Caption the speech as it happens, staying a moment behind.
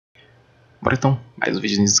Bora então, mais um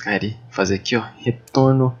vídeo no Skyrim. Fazer aqui, ó,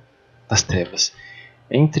 Retorno das Trevas.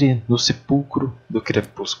 Entre no sepulcro do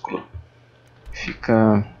crepúsculo.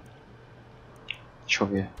 Fica... Deixa eu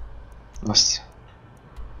ver. Nossa.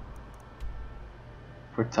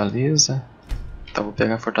 Fortaleza. Tá, vou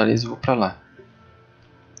pegar a fortaleza e vou pra lá.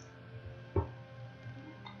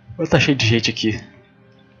 Vai tá cheio de gente aqui.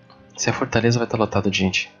 Se a fortaleza vai estar lotada de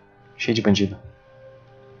gente. Cheio de bandido.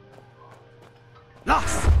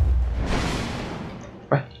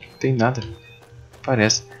 Ué, não tem nada.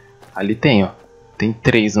 Parece. Ali tem, ó. Tem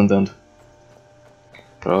 3 andando.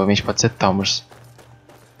 Provavelmente pode ser Talmers.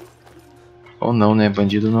 Ou não, né?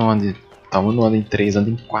 Bandido não anda. Talmer não anda em 3, anda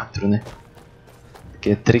em 4, né?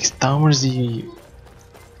 Porque é 3 Talmers e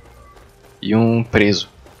um preso.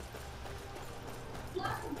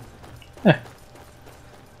 É.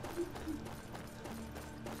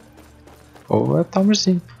 Ou é Talmer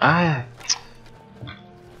sim. Ah, é.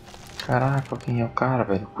 Caraca, quem é o cara,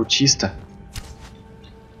 velho? Cultista.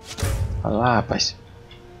 Olha lá, rapaz.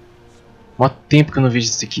 Mó tempo que eu não vejo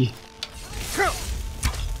isso aqui.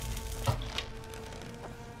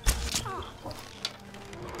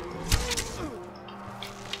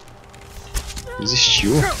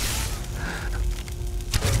 Existiu?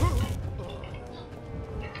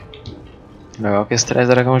 Legal que esse traz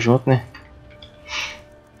dragão junto, né?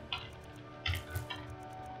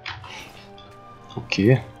 O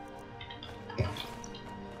quê?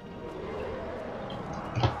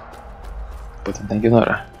 Vou tentar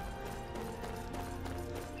ignorar.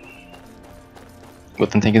 Vou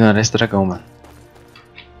tentar ignorar esse dragão, mano.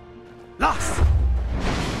 Não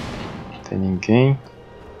tem ninguém.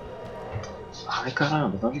 Ai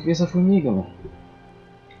caramba, de onde veio essa formiga, mano?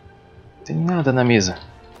 Não tem nada na mesa.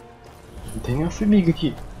 Não tem nenhuma formiga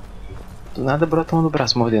aqui. Do nada brota uma no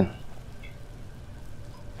braço mordendo.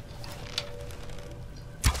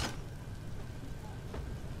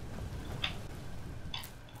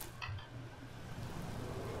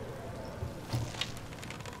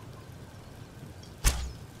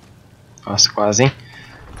 Nossa, quase, hein?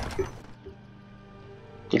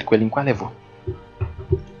 Aquele coelhinho quase levou.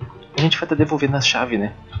 A gente vai estar devolvendo a chave,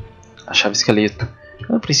 né? A chave esqueleto. Eu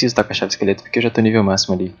não preciso estar com a chave esqueleto porque eu já tô nível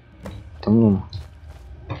máximo ali. Então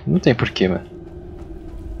não tem porquê, mano.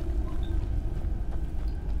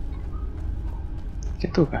 Que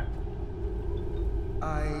tu, cara?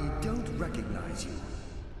 I don't recognize you,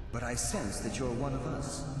 but I sense that you're one of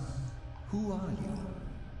us. Who are you?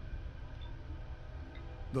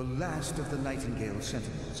 The last of the Nightingale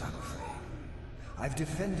Sentinels, I'm afraid. I've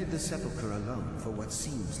defended the sepulchre alone for what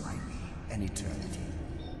seems like an eternity.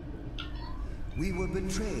 We were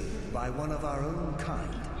betrayed by one of our own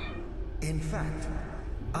kind. In fact,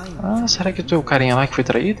 Ah, será que tu é o carinha lá que foi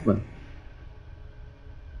traído, mano?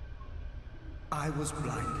 I was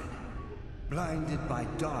blinded by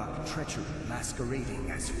dark treachery masquerading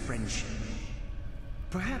as friendship.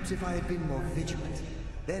 Perhaps if I had been more vigilant,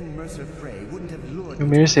 then Mercer Frey wouldn't have lured Eu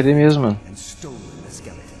mereceria mesmo, mano. and stolen the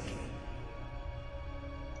skeleton.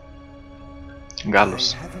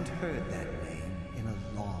 Galos. I haven't heard that name in a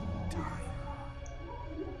long time.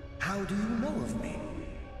 How do you know of me?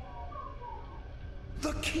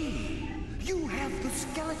 The key! You have the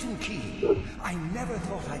skeleton key! I never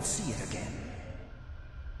thought I'd see it again.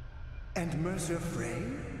 And Mercer Frey?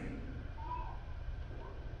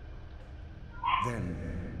 Then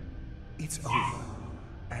it's over,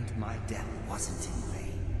 and my death wasn't in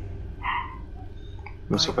vain.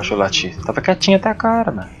 Meu seu cachorro latir. Tava quietinho até a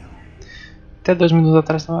cara, mano. Até 2 minutos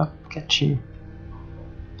atrás tava quietinho.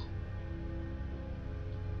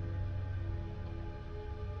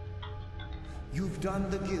 You've done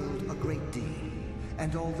the guild a great deed,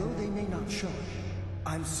 and although they may not show it,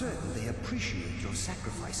 I'm certain they appreciate your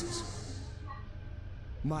sacrifices.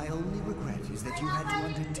 My only regret is that you had to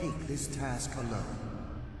undertake this task alone.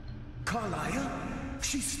 Carlia?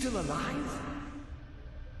 She's still alive?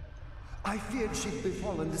 I feared she'd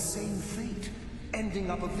befallen the same fate, ending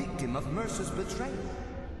up a victim of Mercer's betrayal.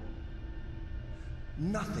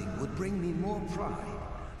 Nothing would bring me more pride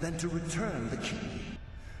than to return the key.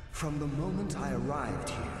 From the moment I arrived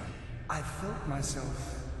here, I felt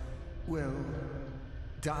myself, well,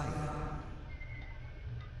 dying.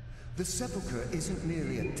 The sepulchre isn't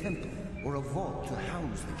merely a temple or a vault to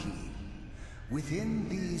house the key. Within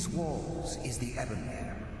these walls is the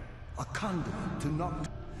Ebonmere, a conduit to knock.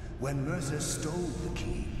 When Mercer stole the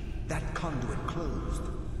key, that conduit closed,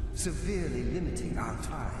 severely limiting our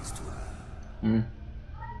ties to her.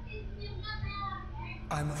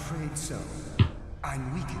 I'm afraid so.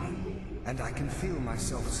 I'm weakening, and I can feel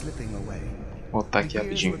myself slipping away. Vou voltar aqui The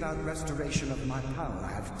years rapidinho. without restoration of my power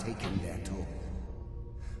have taken their toll.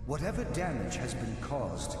 Whatever damage has been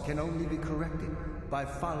caused can only be corrected by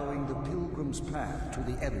following the pilgrim's path to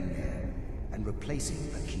the Ebonmere and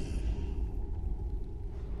replacing the key.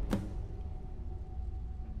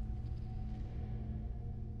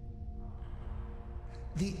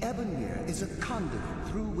 The Ebonmere is a conduit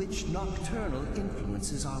through which Nocturnal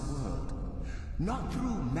influences our world. Not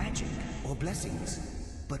through magic or blessings,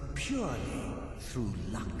 but purely through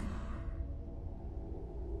luck.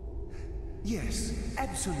 Yes,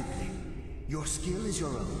 absolutely. Your skill is your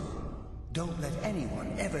own. Don't let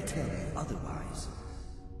anyone ever tell you otherwise.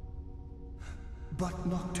 But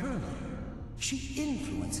Nocturnal, she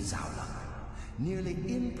influences our luck. Nearly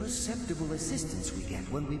imperceptible assistance we get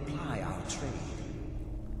when we ply our trade.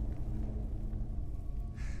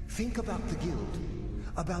 Think about the guild,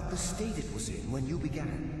 about the state it was in when you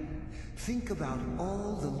began. Think about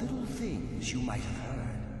all the little things you might have heard.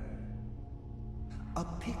 A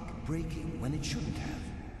pick breaking when it shouldn't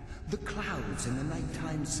have. The clouds in the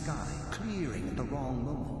nighttime sky clearing at the wrong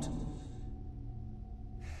moment.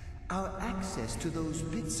 Our access to those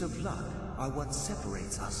bits of luck are what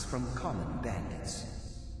separates us from common bandits.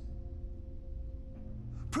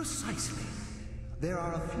 Precisely. There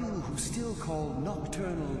are a few who still call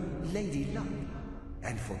Nocturnal Lady Luck,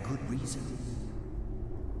 and for good reason.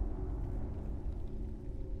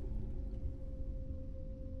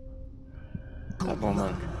 Tá bom,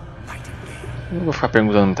 mano. Eu não vou ficar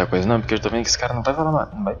perguntando muita coisa não, porque eu tô vendo que esse cara não vai falar,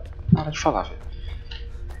 não vai parar de falar, velho.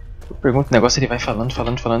 Eu pergunto o negócio, ele vai falando,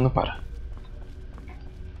 não para.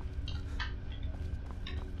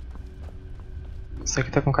 Isso aqui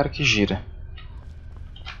tá com um cara que gira.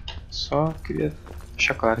 Só queria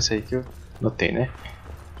deixar claro isso aí que eu notei, né?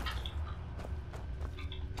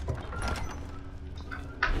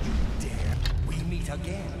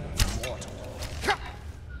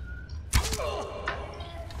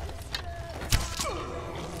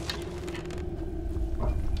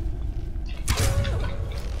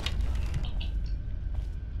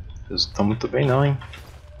 Eles não estão muito bem não, hein?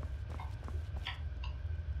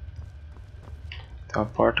 Tem uma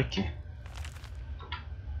porta aqui.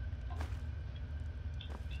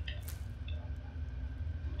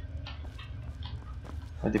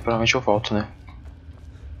 Ali provavelmente eu volto, né?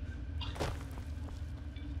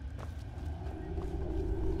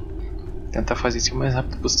 Tentar fazer isso o mais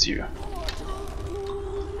rápido possível.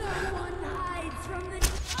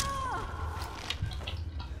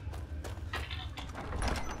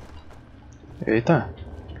 Eita!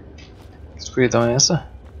 Que escuridão é essa?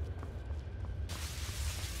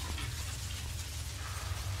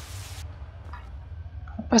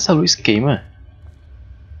 Rapaz, essa luz queima.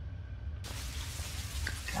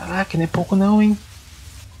 Caraca, não é pouco não, hein?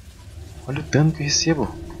 Olha o dano que eu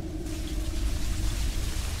recebo.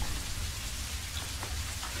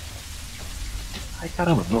 Ai,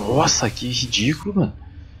 caramba. Nossa, que ridículo, mano.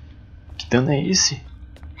 Que dano é esse?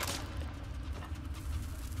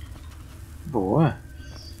 Boa.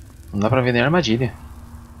 Não dá pra ver nem a armadilha.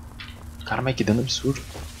 Cara, mas que dano absurdo.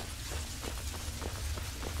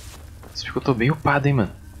 Isso porque eu tô bem upado, hein,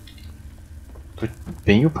 mano. Tô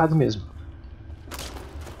bem upado mesmo.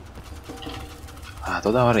 Ah,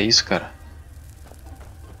 toda hora é isso, cara.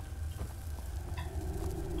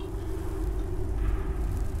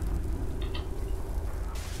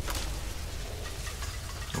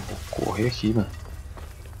 Eu vou correr aqui, mano.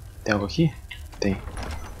 Tem algo aqui? Tem.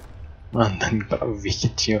 Mano, dá nem pra ver que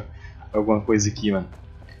tinha alguma coisa aqui, mano.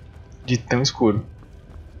 De tão escuro.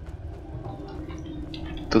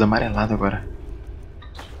 Tudo amarelado agora.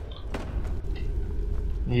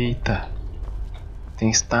 Eita. Tem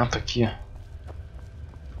estátua aqui,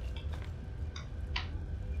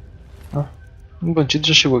 ó. Um bandido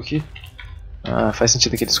já chegou aqui. Ah, faz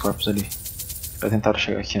sentido aqueles corpos ali. Já tentaram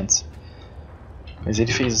chegar aqui antes. Mas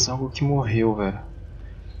ele fez algo que morreu, velho.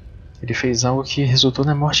 Ele fez algo que resultou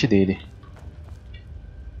na morte dele.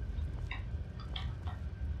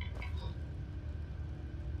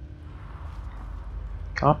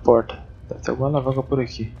 É uma porta. Deve ter alguma alavanca por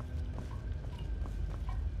aqui.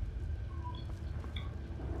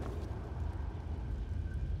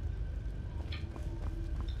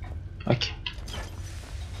 Aqui.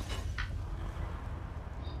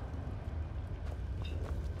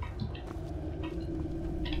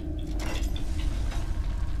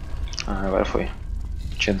 Ah, agora foi.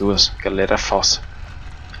 Tinha duas, aquela era falsa.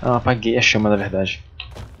 Ah, apaguei a chama na verdade.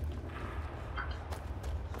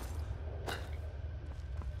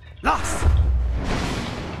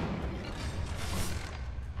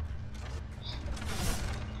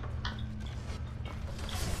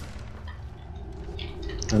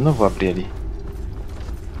 Eu não vou abrir ali.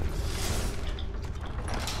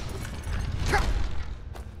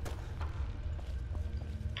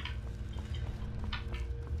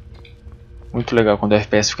 Muito legal quando o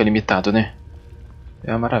FPS fica limitado, né?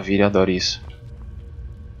 É uma maravilha, eu adoro isso.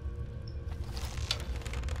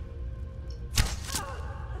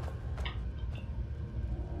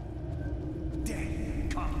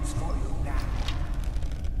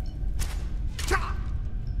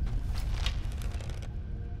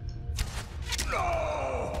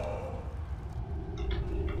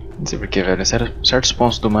 Não sei porquê, velho. Certos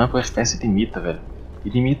pontos do mapa o FPS limita, velho. E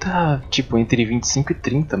limita, tipo, entre 25 e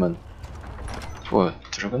 30, mano. Pô,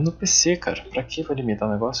 tô jogando no PC, cara. Pra que vai limitar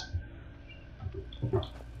o negócio?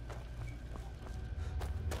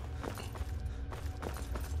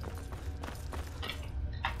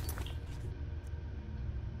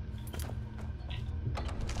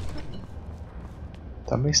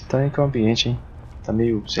 Tá meio estranho aqui o ambiente, hein? Tá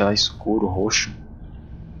meio, sei lá, escuro, roxo.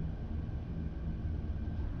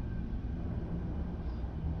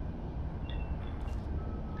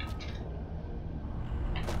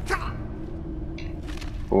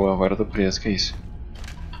 Pô, agora eu tô preso, que é isso?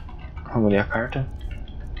 Vamos ler a carta.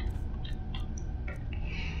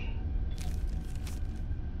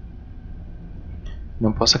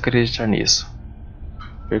 Não posso acreditar nisso.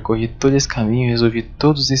 Percorri todo esse caminho e resolvi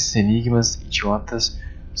todos esses enigmas idiotas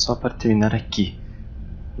só para terminar aqui.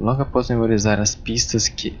 Logo após memorizar as pistas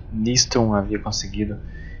que Niston havia conseguido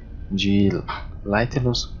de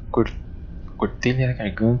Lightenus, cortei-lhe a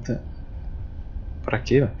garganta. Pra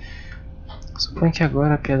quê? Suponho que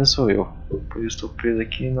agora a piada sou eu, pois estou preso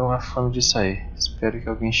aqui e não há fome de sair. Espero que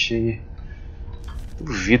alguém chegue.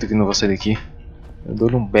 Duvido que não vou sair daqui. Eu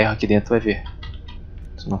dou-lhe um berro aqui dentro, vai ver.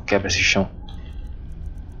 Se não quebra esse chão.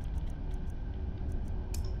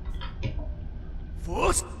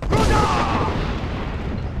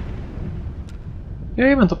 E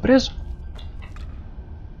aí, mano, tô preso?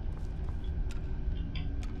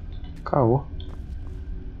 Caô.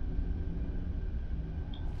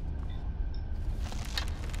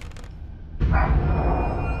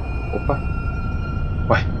 Opa.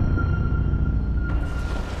 Ué.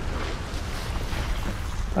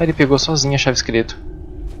 Ah, ele pegou sozinho a chave esqueleto.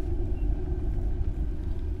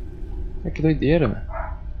 Que doideira, mano.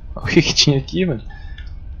 Olha o que tinha aqui, mano.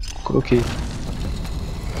 Coloquei.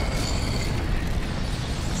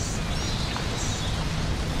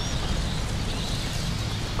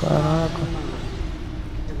 Caraca.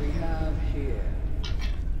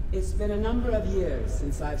 It's been a number of years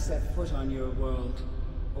since I've set foot on your world.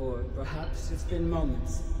 Or perhaps it's been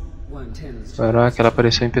moments. One tends to. Caraca, ela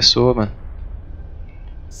apareceu em pessoa, mano.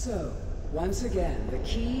 So, once again, the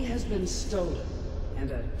key has been stolen, and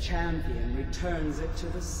a champion returns it to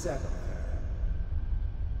the sepulchre.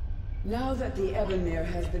 Now that the Ebonmere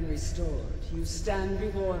has been restored, you stand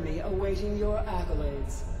before me awaiting your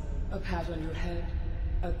accolades. A pat on your head,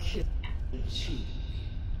 a kiss on the cheek.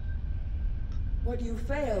 What you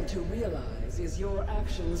fail to realize is your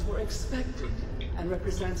actions were expected and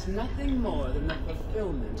represent nothing more than the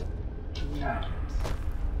fulfillment of dreams.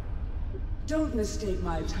 Don't mistake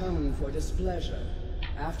my tone for displeasure.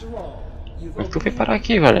 After all, you've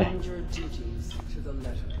performed your duties to the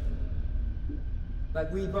letter.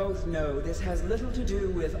 But we both know this has little to do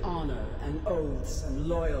with honor and oaths and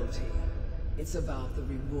loyalty. It's about the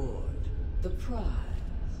reward, the prize.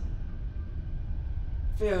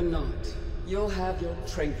 Fear not. You'll have your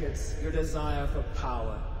trinkets, your desire for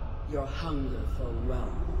power, your hunger for wealth.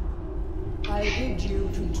 I bid you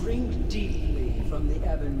to drink deeply from the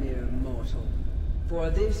Ebonmere mortal, for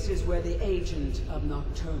this is where the agent of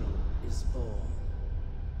Nocturnal is born.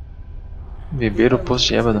 Beber o poço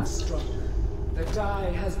de ébano. The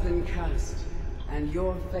die has been cast, and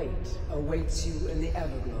your fate awaits you in the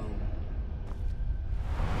Everglow.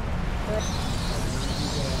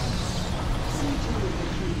 See to it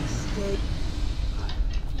that you stay.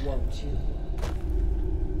 Won't you?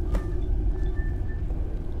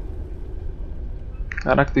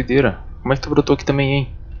 Caraca, doideira. Como é que tu brotou aqui também,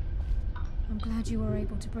 hein? I'm glad you were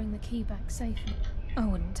able to bring the key back safely. I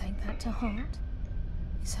wouldn't take that to heart.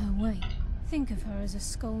 It's her way. Think of her as a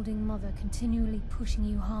scolding mother continually pushing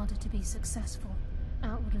you harder to be successful,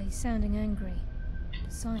 outwardly sounding angry.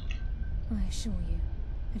 Besides, I assure you,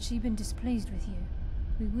 had she been displeased with you,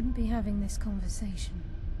 we wouldn't be having this conversation.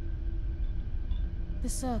 The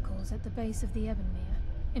circles at the base of the Ebonmere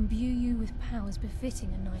imbue you with powers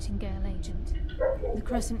befitting a Nightingale agent. The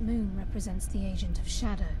crescent moon represents the agent of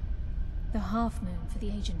shadow, the half moon for the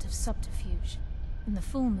agent of subterfuge, and the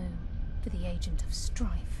full moon for the agent of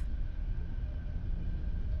strife.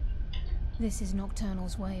 This is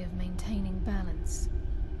Nocturnal's way of maintaining balance.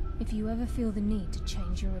 If you ever feel the need to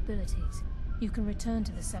change your abilities, you can return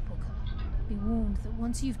to the Sepulchre. Be warned that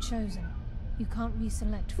once you've chosen, you can't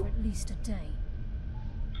reselect for at least a day.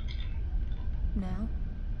 Now,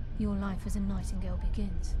 your life as a nightingale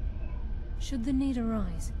begins. Should the need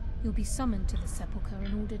arise, you'll be summoned to the sepulchre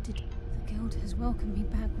in order to... The guild has welcomed me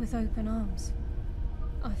back with open arms.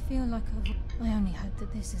 I feel like I only hope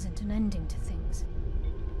that this isn't an ending to things.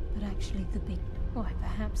 But actually why,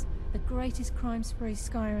 perhaps the greatest crime spree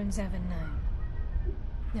Skyrim's ever known.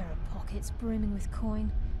 There are pockets brimming with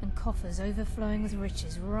coin, and coffers overflowing with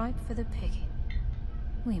riches ripe for the picking.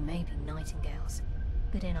 We may be nightingales,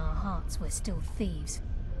 but in our hearts we're still thieves,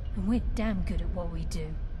 and we're damn good at what we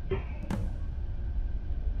do.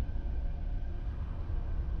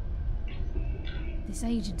 This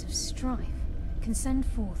agent of strife can send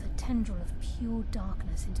forth a tendril of pure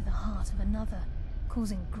darkness into the heart of another,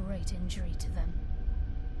 causing great injury to them.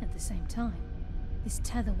 At the same time, this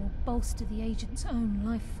tether will bolster the agent's own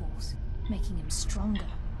life force, making him stronger.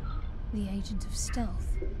 The agent of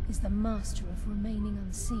stealth is the master of remaining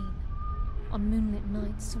unseen. On moonlit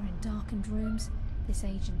nights or in darkened rooms, this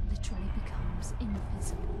agent literally becomes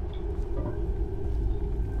invisible.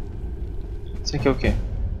 Isso aqui é o quê?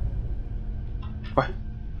 Ué?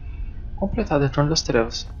 Completado, Retorno das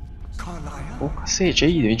Trevas. Ô, cacete,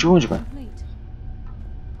 aí, vem de onde, mano?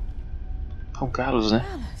 Ah, o Galos, né?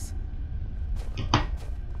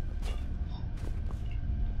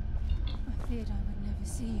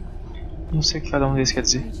 Não sei o que cada um deles quer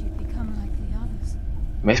dizer.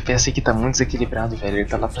 Mas parece que tá muito desequilibrado, velho. Ele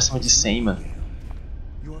tá lá pra cima de 100, mano.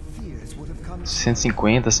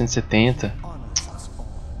 150, 170.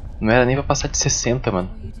 Não era nem pra passar de 60, mano.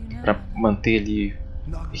 Pra manter ele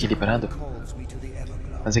equilibrado.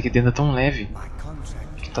 Mas aqui dentro é tão leve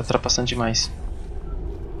que tá ultrapassando demais.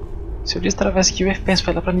 Se eu destravar aqui, o FPS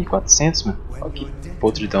vai lá pra 1400, mano. Olha que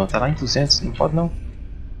podridão. Tá lá em 200, não pode não.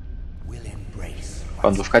 Ó,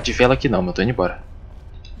 não vou ficar de vela aqui não, eu tô indo embora.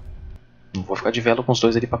 Não vou ficar de vela com os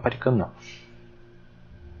dois ali paparicando não.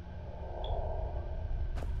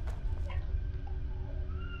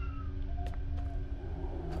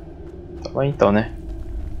 Tá bom então, né?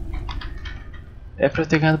 É pra eu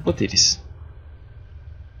ter ganhado poderes.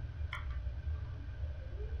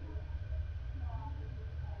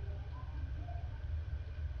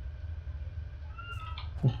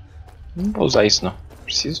 Não vou usar isso não,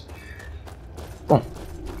 preciso. Bom,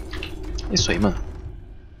 é isso aí, mano.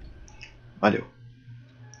 Valeu.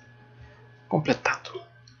 Completado.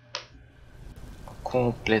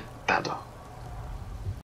 Completado.